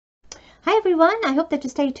Hi everyone, I hope that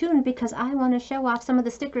you stay tuned because I want to show off some of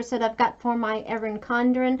the stickers that I've got for my Erin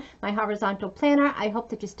Condren, my horizontal planner. I hope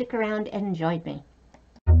that you stick around and join me.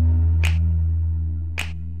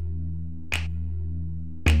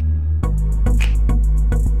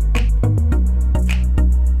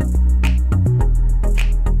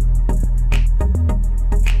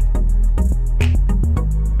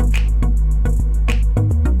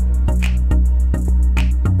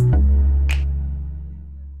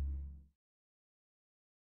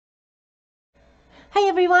 Hi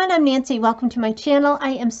everyone, I'm Nancy. Welcome to my channel.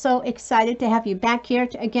 I am so excited to have you back here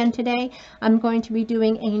again today. I'm going to be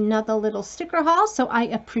doing another little sticker haul, so I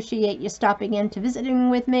appreciate you stopping in to visiting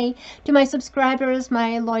with me. To my subscribers,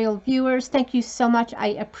 my loyal viewers, thank you so much. I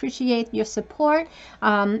appreciate your support,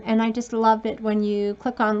 and I just love it when you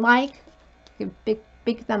click on like, give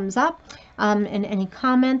big thumbs up, and any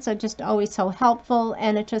comments are just always so helpful,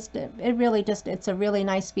 and it's a really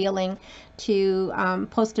nice feeling to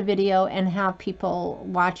post a video and have people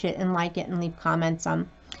watch it and like it and leave comments.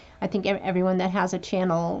 I think everyone that has a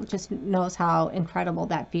channel just knows how incredible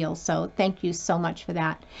that feels. So thank you so much for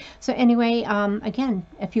that. So anyway, again,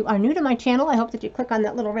 if you are new to my channel, I hope that you click on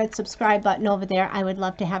that little red subscribe button over there. I would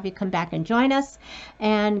love to have you come back and join us.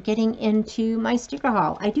 And getting into my sticker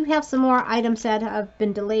haul, I do have some more items that have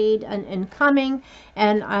been delayed and coming,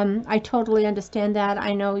 and I totally understand that.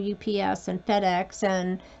 I know UPS and FedEx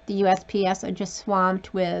and the USPS are just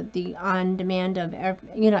swamped with the on-demand of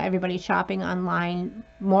everybody shopping online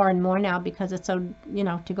more and more now, because it's so,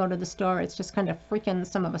 to go to the store, it's just kind of freaking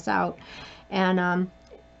some of us out.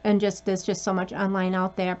 And just there's just so much online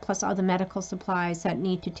out there, plus all the medical supplies that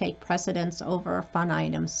need to take precedence over fun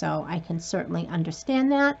items. So I can certainly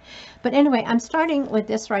understand that. But anyway, I'm starting with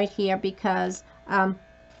this right here because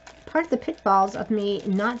part of the pitfalls of me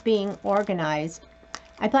not being organized,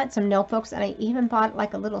 I bought some notebooks, and I even bought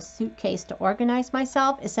like a little suitcase to organize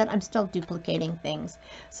myself, is that I'm still duplicating things.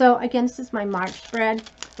 So again, this is my March spread,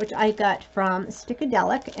 which I got from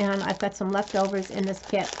Stickadelic, and I've got some leftovers in this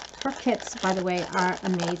kit. Her kits, by the way, are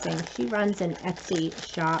amazing. She runs an Etsy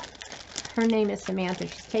shop. Her name is Samantha.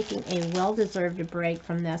 She's taking a well-deserved break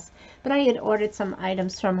from this. But I had ordered some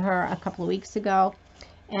items from her a couple of weeks ago,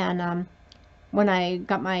 and when I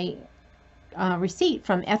got my receipt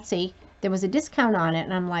from Etsy, there was a discount on it,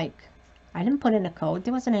 and I'm like, I didn't put in a code.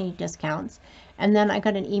 There wasn't any discounts. And then I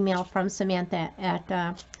got an email from Samantha at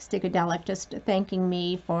Stickadelic just thanking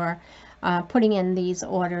me for putting in these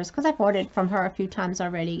orders, because I've ordered from her a few times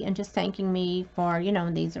already, and just thanking me for,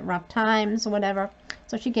 these rough times or whatever.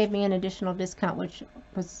 So she gave me an additional discount, which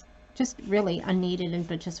was just really unneeded,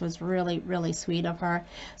 but just was really, really sweet of her.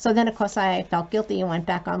 So then, of course, I felt guilty and went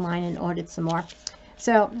back online and ordered some more.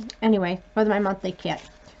 So anyway, for my monthly kit.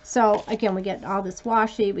 So again, we get all this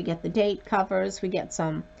washi, we get the date covers, we get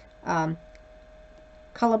some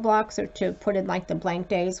color blocks or to put in like the blank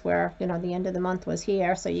days where, the end of the month was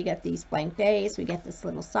here. So you get these blank days, we get this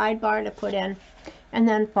little sidebar to put in. And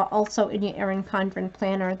then for also in your Erin Condren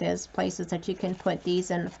planner, there's places that you can put these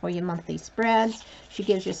in for your monthly spreads. She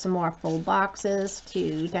gives you some more full boxes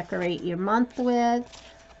to decorate your month with.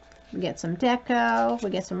 We get some deco, we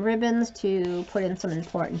get some ribbons to put in some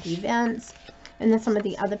important events. And then some of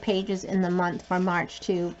the other pages in the month for March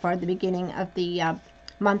too, for the beginning of the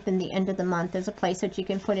month and the end of the month. There's a place that you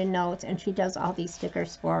can put in notes, and she does all these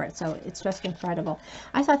stickers for it. So it's just incredible.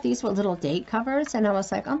 I thought these were little date covers, and I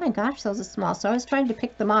was like, oh my gosh, those are small. So I was trying to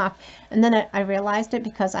pick them off, and then I realized it,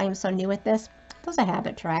 because I am so new at this. Those are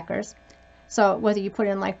habit trackers. So whether you put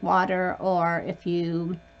in like water, or if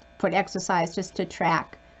you put exercise, just to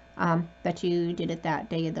track that you did it that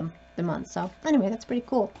day of the month. So anyway, that's pretty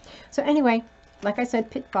cool. So anyway, like I said,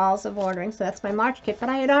 pitfalls of ordering. So that's my March kit, but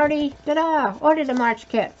I had already ordered a March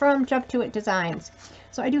kit from Jump To It Designs.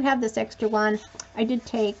 So I do have this extra one. I did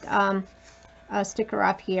take a sticker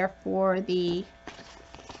off here for the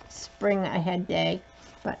spring ahead day,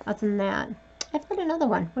 but other than that, I put another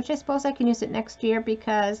one, which I suppose I can use it next year,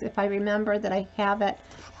 because if I remember that I have it,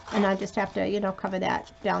 and I just have to, cover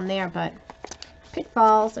that down there. But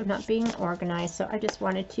pitfalls of not being organized. So I just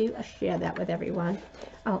wanted to share that with everyone.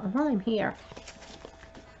 Oh, and while I'm here,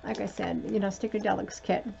 like I said, Stickadelic's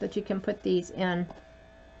kit, that you can put these in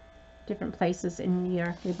different places in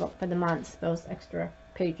your book for the months, those extra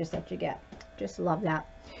pages that you get. Just love that.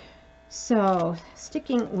 So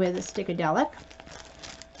sticking with Stickadelic,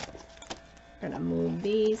 I'm gonna move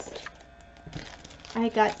these. I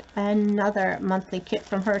got another monthly kit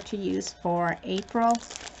from her to use for April,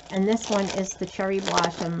 and this one is the cherry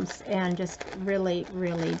blossoms, and just really,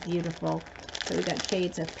 really beautiful. So we got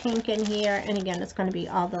shades of pink in here, and again, it's going to be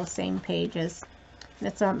all those same pages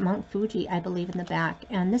It's a Mount Fuji, I believe, in the back.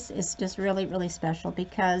 And this is just really, really special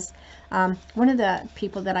because one of the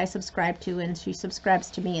people that I subscribe to, and she subscribes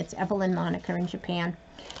to me, it's Evelyn Monica in Japan.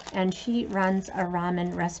 And she runs a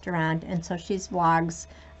ramen restaurant. And so she vlogs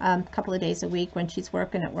a couple of days a week when she's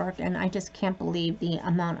working at work. And I just can't believe the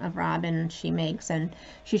amount of ramen she makes. And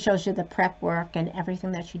she shows you the prep work and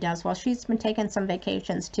everything that she does. Well, she's been taking some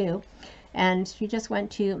vacations too. And she just went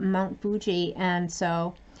to Mount Fuji. And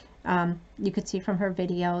so you could see from her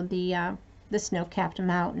video the snow-capped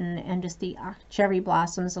mountain and just the cherry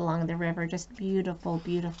blossoms along the river. Just beautiful,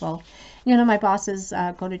 beautiful. You know, my bosses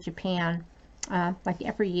go to Japan like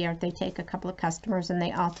every year. They take a couple of customers and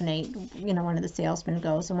they alternate. You know, one of the salesmen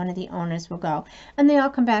goes and one of the owners will go, and they all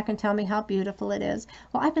come back and tell me how beautiful it is.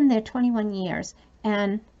 Well, I've been there 21 years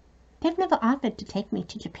and they've never offered to take me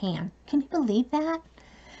to Japan. Can you believe that?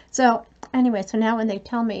 So anyway, so now when they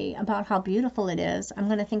tell me about how beautiful it is, I'm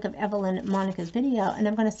going to think of Evelyn Monica's video and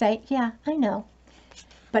I'm going to say, yeah, I know.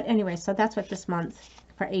 But anyway, so that's what this month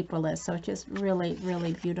for April is. So it's just really,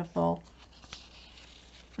 really beautiful.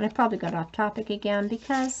 And I probably got off topic again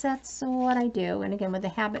because that's what I do. And again, with the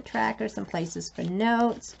habit tracker, some places for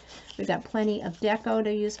notes. We got plenty of deco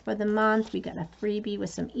to use for the month. We got a freebie with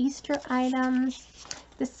some Easter items.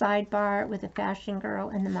 The sidebar with the fashion girl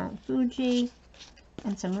and the Mount Fuji.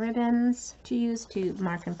 And some ribbons to use to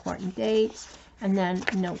mark important dates, and then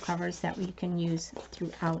note covers that we can use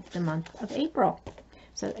throughout the month of April.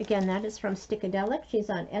 So again, that is from Stickadelic. She's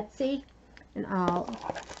on Etsy, and I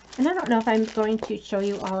don't know if I'm going to show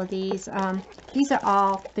you all of these. These are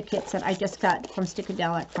all the kits that I just got from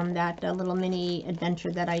Stickadelic from that little mini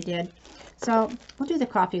adventure that I did. So we'll do the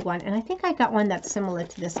coffee one, and I think I got one that's similar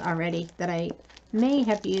to this already that I may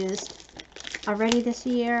have used already this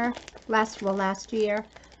year. Last year,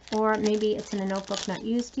 or maybe it's in a notebook not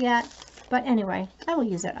used yet, but anyway, I will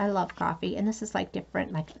use it. I love coffee, and this is like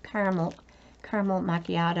different, like caramel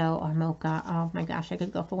macchiato or mocha. Oh my gosh, I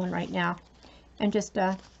could go for one right now. And just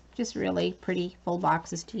really pretty full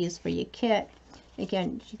boxes to use for your kit.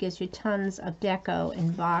 Again, she gives you tons of deco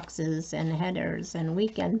and boxes and headers and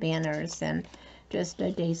weekend banners and just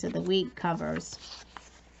days of the week covers.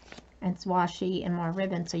 And it's washi and more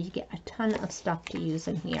ribbon, so you get a ton of stuff to use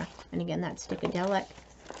in here. And again, that's Stickadelic.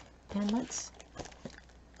 And let's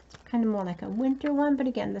kind of more like a winter one, but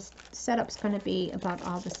again, this setup's going to be about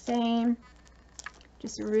all the same.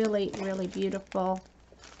 Just really, really beautiful.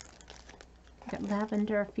 Got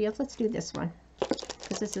lavender fields. Let's do this one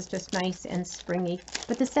because this is just nice and springy.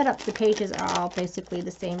 But the setup, the pages are all basically the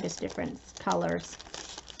same, just different colors.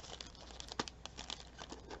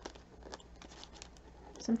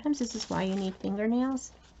 Sometimes this is why you need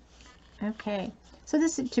fingernails. Okay, so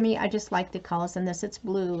this to me, I just like the colors in this. It's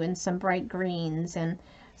blue and some bright greens and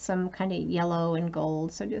some kind of yellow and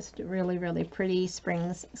gold. So just really, really pretty.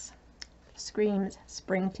 Screams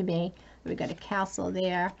spring to me. We've got a castle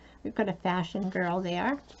there. We've got a fashion girl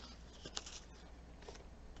there.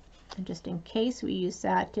 And just in case, we use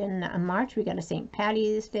that in March. We got a St.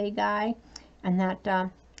 Patty's Day guy. And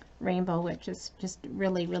that rainbow, which is just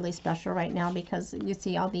really, really special right now because you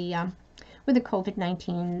see all the with the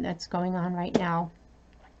COVID-19 that's going on right now,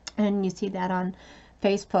 and you see that on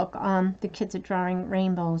Facebook. The kids are drawing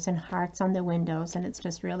rainbows and hearts on the windows, and it's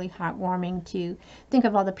just really heartwarming to think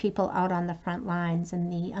of all the people out on the front lines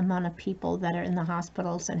and the amount of people that are in the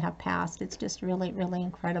hospitals and have passed. It's just really, really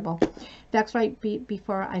incredible. That's right.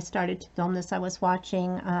 Before I started to film this, I was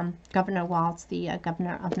watching Governor Walz, the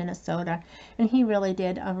governor of Minnesota, and he really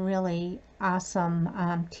did a really awesome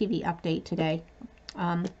TV update today.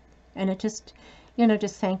 And it just, you know,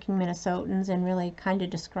 just thanking Minnesotans and really kind of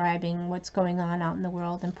describing what's going on out in the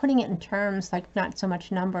world and putting it in terms like not so much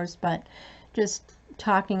numbers, but just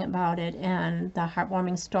talking about it and the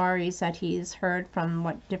heartwarming stories that he's heard from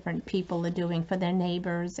what different people are doing for their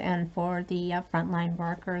neighbors and for the frontline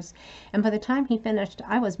workers. And by the time he finished,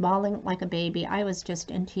 I was bawling like a baby. I was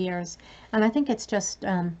just in tears. And I think it's just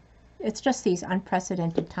these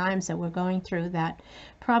unprecedented times that we're going through that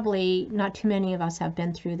probably not too many of us have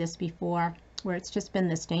been through this before, where it's just been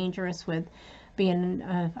this dangerous with being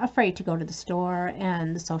afraid to go to the store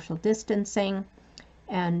and the social distancing.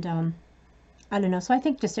 And I don't know, so I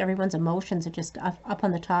think just everyone's emotions are just up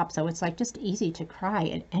on the top, so it's like just easy to cry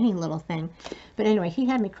at any little thing. But anyway, he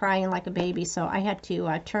had me crying like a baby, so I had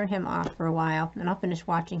to turn him off for a while, and I'll finish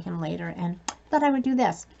watching him later, and thought I would do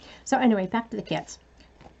this. So anyway, back to the kits.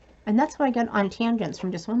 And that's how I got on tangents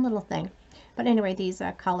from just one little thing. But anyway, these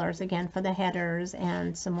colors, again, for the headers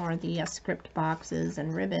and some more of the script boxes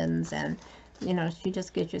and ribbons. And, you know, she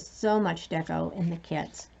just gives you so much deco in the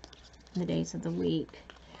kits, in the days of the week.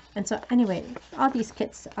 And so anyway, all these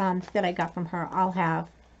kits that I got from her all have,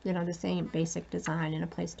 you know, the same basic design and a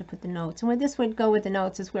place to put the notes. And where this would go with the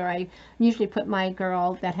notes is where I usually put my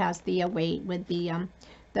girl that has the weight with the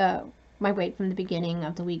my weight from the beginning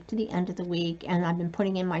of the week to the end of the week, and I've been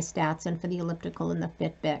putting in my stats in for the elliptical and the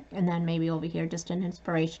Fitbit, and then maybe over here just an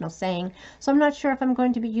inspirational saying. So I'm not sure if I'm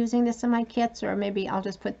going to be using this in my kits, or maybe I'll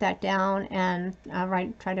just put that down and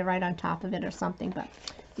try to write on top of it or something, but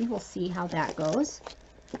we will see how that goes.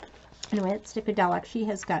 Anyway, at Stickadelic, she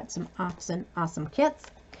has got some awesome kits.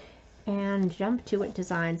 And Jump to It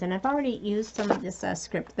Designs, and I've already used some of this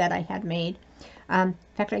script that I had made. In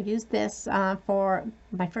fact, I used this for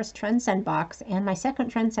my first Transcend box, and my second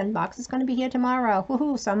Transcend box is going to be here tomorrow.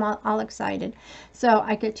 Woohoo! So I'm all excited. So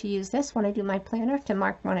I get to use this when I do my planner to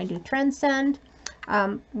mark when I do Transcend,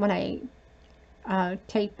 when I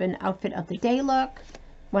tape an outfit of the day look,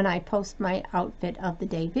 when I post my outfit of the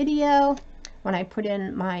day video, when I put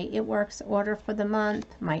in my It Works order for the month,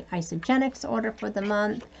 my Isogenics order for the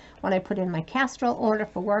month, when I put in my Castrol order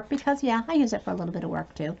for work, because yeah, I use it for a little bit of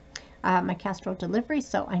work too. My Castrol delivery,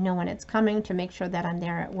 so I know when it's coming to make sure that I'm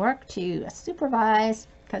there at work to supervise,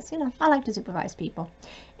 because, you know, I like to supervise people.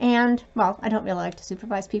 And, well, I don't really like to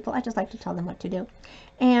supervise people, I just like to tell them what to do.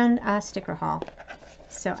 And sticker haul.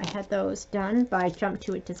 So I had those done by Jump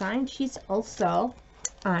to It Design. She's also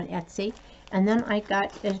on Etsy. And then I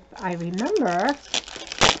got, if I remember,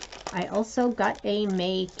 I also got a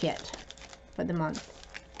May kit for the month.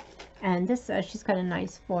 And this, she's got a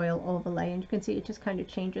nice foil overlay, and you can see it just kind of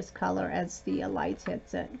changes color as the light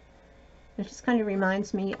hits it. It just kind of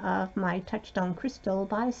reminds me of my Touchstone Crystal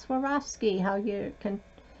by Swarovski, how you can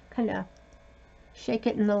kind of shake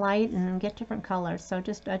it in the light and get different colors. So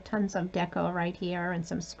just tons of deco right here, and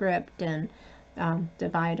some script and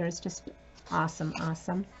dividers, just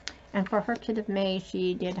awesome. And for her kit of May,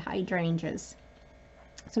 she did hydrangeas.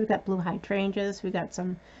 So we got blue hydrangeas, we got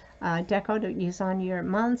some deco to use on your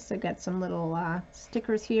months. I got some little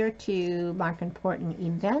stickers here to mark important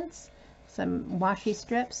events, some washi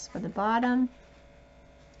strips for the bottom,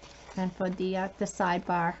 and for the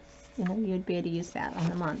sidebar, you know, you'd be able to use that on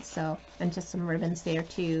the month. So, and just some ribbons there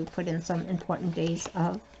to put in some important days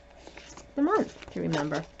of the month to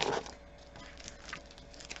remember.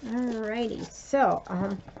 Alrighty, so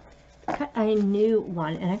I got a new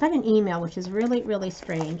one, and I got an email, which is really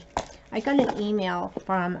strange. I got an email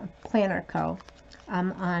from Planner Co.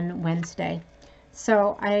 On Wednesday.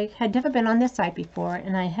 So I had never been on this site before,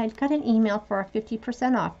 and I had got an email for a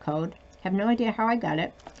 50% off code. Have no idea how I got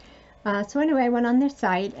it. So anyway, I went on their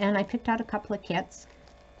site, and I picked out a couple of kits,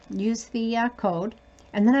 used the code,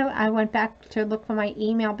 and then I went back to look for my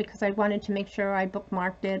email because I wanted to make sure I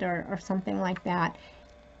bookmarked it or something like that.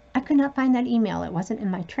 I could not find that email. It wasn't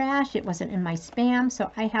in my trash, it wasn't in my spam,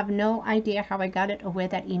 so I have no idea how I got it or where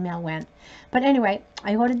that email went. But anyway,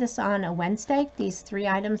 I ordered this on a Wednesday, these 3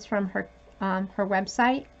 items from her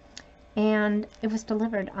website, and it was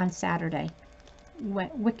delivered on Saturday.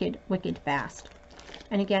 Wicked fast.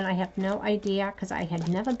 And again, I have no idea because I had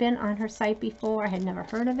never been on her site before, I had never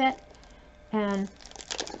heard of it, and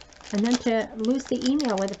then to lose the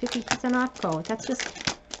email with a 50% off code, that's just,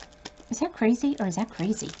 is that crazy or is that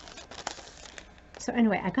crazy? So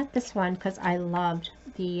anyway, I got this one because I loved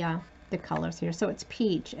the colors here. So it's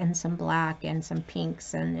peach and some black and some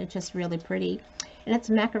pinks, and it's just really pretty. And it's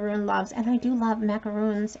Macaroon Loves, and I do love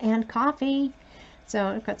macaroons and coffee. So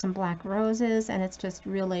I've got some black roses, and it's just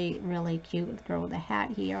really cute. The girl with a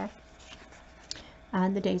hat here.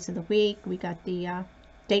 The days of the week, we got the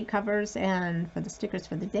date covers, and for the stickers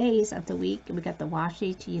for the days of the week, we got the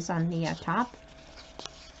washi to use on the top.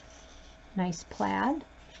 Nice plaid,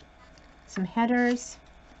 some headers,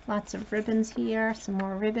 lots of ribbons here, some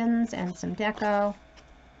more ribbons and some deco.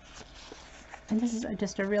 And this is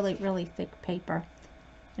just a really thick paper,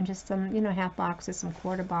 and just some, you know, half boxes, some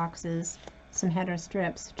quarter boxes, some header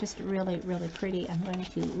strips, just really pretty. I'm going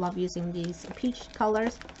to love using these peach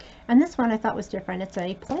colors. And this one I thought was different. It's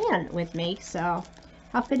a plan with me, so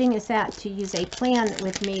how fitting is that to use a plan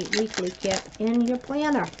with me weekly kit in your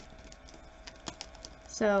planner.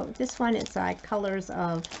 So this one is colors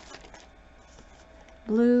of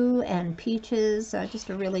blue and peaches, just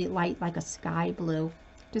a really light, like a sky blue.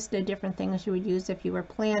 Just a different things you would use if you were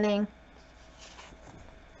planning.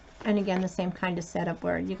 And again, the same kind of setup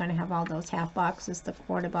where you're going to have all those half boxes, the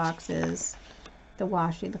quarter boxes, the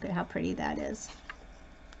washi. Look at how pretty that is.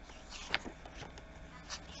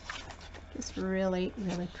 Just really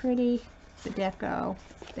pretty. The deco,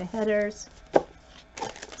 the headers.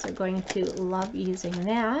 So going to love using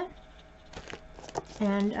that.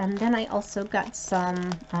 And then I also got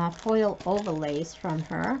some foil overlays from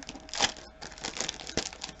her.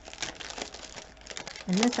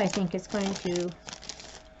 And this, I think, is going to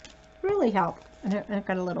really help. And I've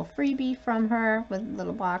got a little freebie from her with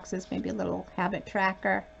little boxes, maybe a little habit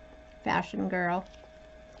tracker, fashion girl.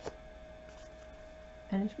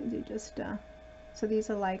 And if you just, so these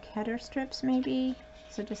are like header strips maybe.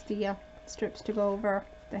 So just the strips to go over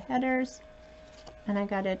the headers. And I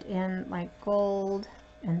got it in like gold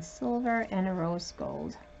and silver and a rose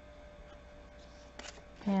gold.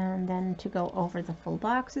 And then to go over the full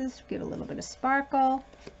boxes, give a little bit of sparkle.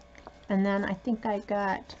 And then I think I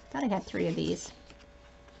thought I had 3 of these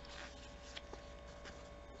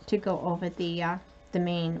to go over the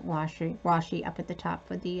main washi up at the top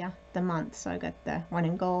for the month. So I got the one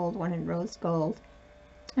in gold, one in rose gold,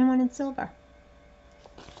 and one in silver.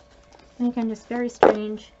 And again, just very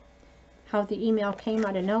strange how the email came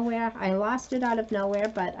out of nowhere. I lost it out of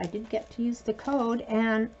nowhere, but I did get to use the code,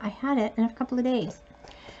 and I had it in a couple of days.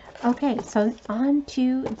 Okay, so on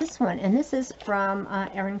to this one, and this is from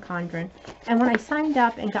Erin Condren. And when I signed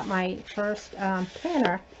up and got my first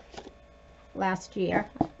planner last year,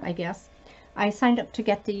 I guess, I signed up to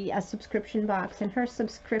get the subscription box. And her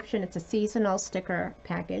subscription, it's a seasonal sticker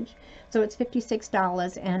package, so it's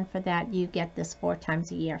 $56, and for that you get this 4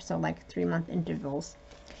 times a year, so like 3-month intervals.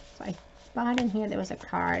 So I bought in here, there was a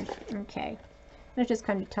card. Okay, and it just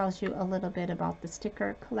kind of tells you a little bit about the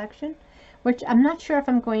sticker collection, which I'm not sure if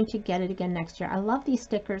I'm going to get it again next year. I love these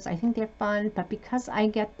stickers. I think they're fun, but because I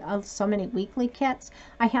get so many weekly kits,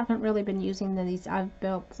 I haven't really been using these. I've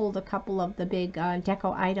pulled a couple of the big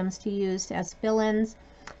deco items to use as fill-ins.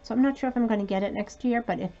 So I'm not sure if I'm going to get it next year,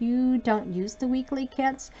 but if you don't use the weekly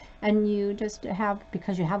kits and you just have,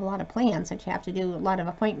 because you have a lot of plans that you have to do, a lot of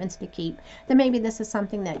appointments to keep, then maybe this is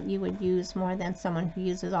something that you would use more than someone who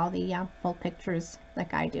uses all the full pictures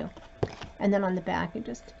like I do. And then on the back, it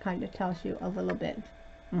just kind of tells you a little bit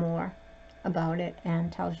more about it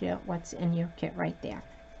and tells you what's in your kit right there.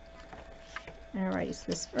 Alright, so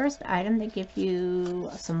this first item, they give you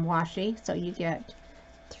some washi, so you get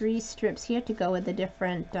 3 strips here to go with the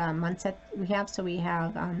different months that we have. So we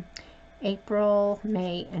have April,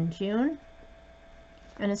 May, and June,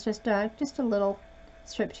 and it's just a little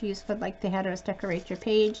strip to use for like the headers. Decorate your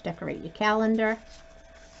page, decorate your calendar.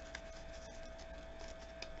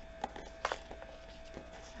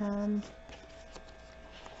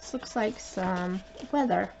 This looks like some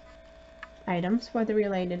weather items, weather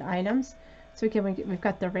related items. So again, we've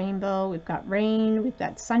got the rainbow, we've got rain, we've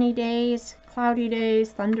got sunny days, cloudy days,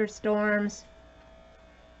 thunderstorms.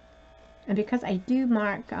 And because I do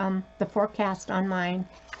mark the forecast on mine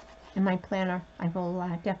in my planner, I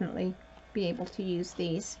will definitely be able to use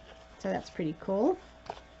these. So that's pretty cool.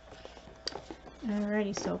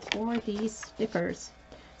 Alrighty, so for these stickers,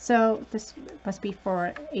 so this must be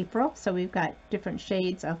for April. So we've got different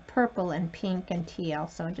shades of purple and pink and teal.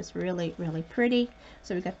 So just really, really pretty.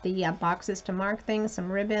 So we've got the boxes to mark things,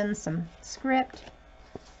 some ribbons, some script,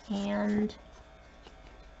 and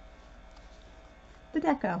the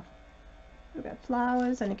deco. We've got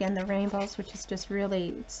flowers, and again the rainbows, which is just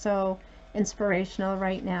really so inspirational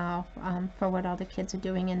right now for what all the kids are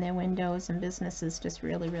doing in their windows and businesses. Just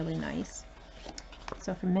really, really nice.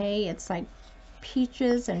 So for May, it's like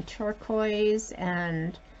peaches and turquoise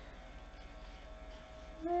and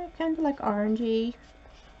kind of like orangey.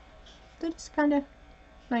 They're just kind of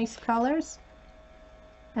nice colors.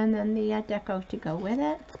 And then the deco to go with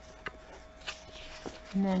it.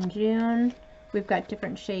 And then June, we've got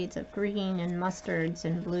different shades of green and mustards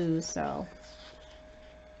and blues. So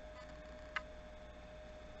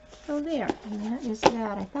there, and that is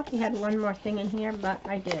that. I thought we had one more thing in here, but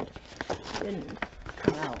I didn't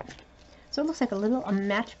come out. So it looks like a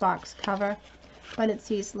matchbox cover, but it's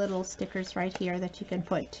these little stickers right here that you can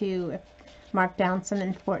put to mark down some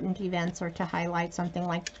important events or to highlight something,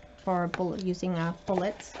 like for using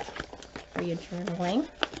bullets for your journaling.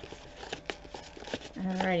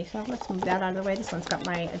 Alrighty, so let's move that out of the way. This one's got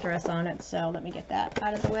my address on it, so let me get that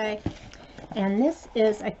out of the way. And this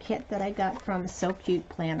is a kit that I got from So Cute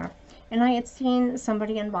Planner. And I had seen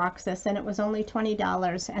somebody unbox this, and it was only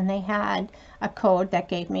 $20, and they had a code that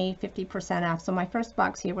gave me 50% off. So my first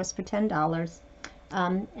box here was for $10.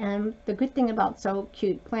 And the good thing about So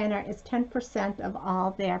Cute Planner is 10% of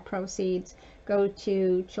all their proceeds go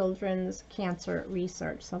to children's cancer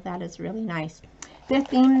research. So that is really nice. Their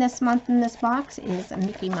theme this month in this box is a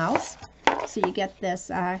Mickey Mouse. So you get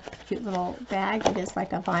this cute little bag. It is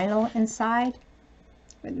like a vinyl inside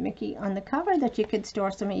with Mickey on the cover that you could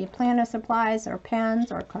store some of your planner supplies or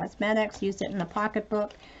pens or cosmetics. Use it in a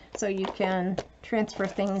pocketbook so you can transfer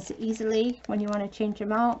things easily when you want to change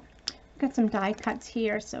them out. We've got some die cuts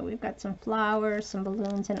here. So we've got some flowers, some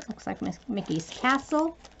balloons, and it looks like Mickey's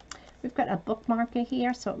castle. We've got a bookmarker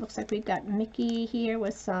here, so it looks like we've got Mickey here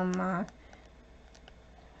with some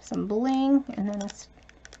bling, and then a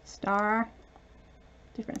star,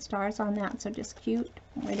 different stars on that, so just cute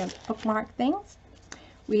way to bookmark things.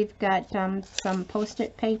 We've got some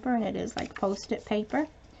post-it paper, and it is like post-it paper,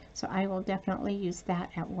 so I will definitely use that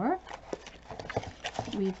at work.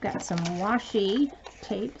 We've got some washi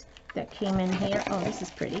tape that came in here. Oh, this is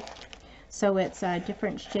pretty. So it's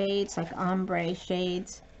different shades, like ombre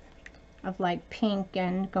shades of like pink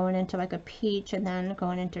and going into like a peach and then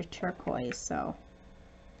going into turquoise. So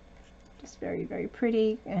just very, very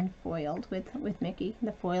pretty and foiled with Mickey.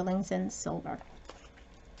 The foiling's in silver.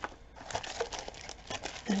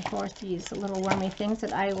 And of course these little wormy things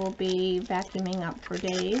that I will be vacuuming up for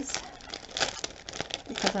days,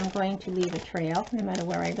 because I'm going to leave a trail no matter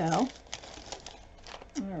where I go.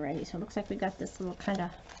 Alrighty, so it looks like we got this little kind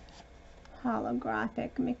of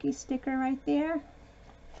holographic Mickey sticker right there.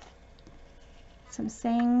 Some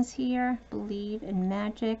sayings here: believe in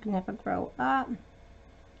magic, never grow up.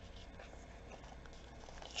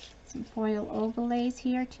 Some foil overlays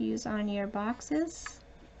here to use on your boxes.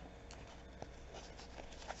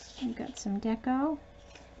 We've got some deco.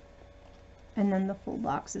 And then the full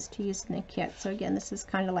boxes to use in the kit. So again, this is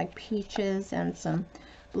kind of like peaches and some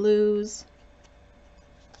blues.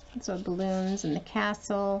 So balloons and the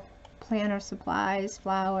castle, planner supplies,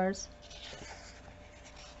 flowers.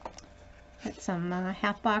 Got some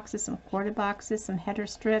half boxes, some quarter boxes, some header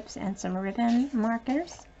strips, and some ribbon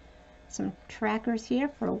markers. Some trackers here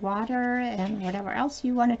for water and whatever else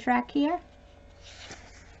you want to track here.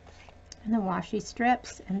 And the washi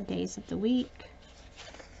strips and the days of the week.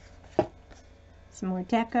 Some more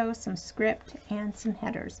deco, some script, and some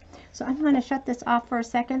headers. So I'm going to shut this off for a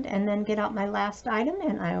second and then get out my last item,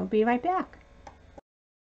 and I will be right back.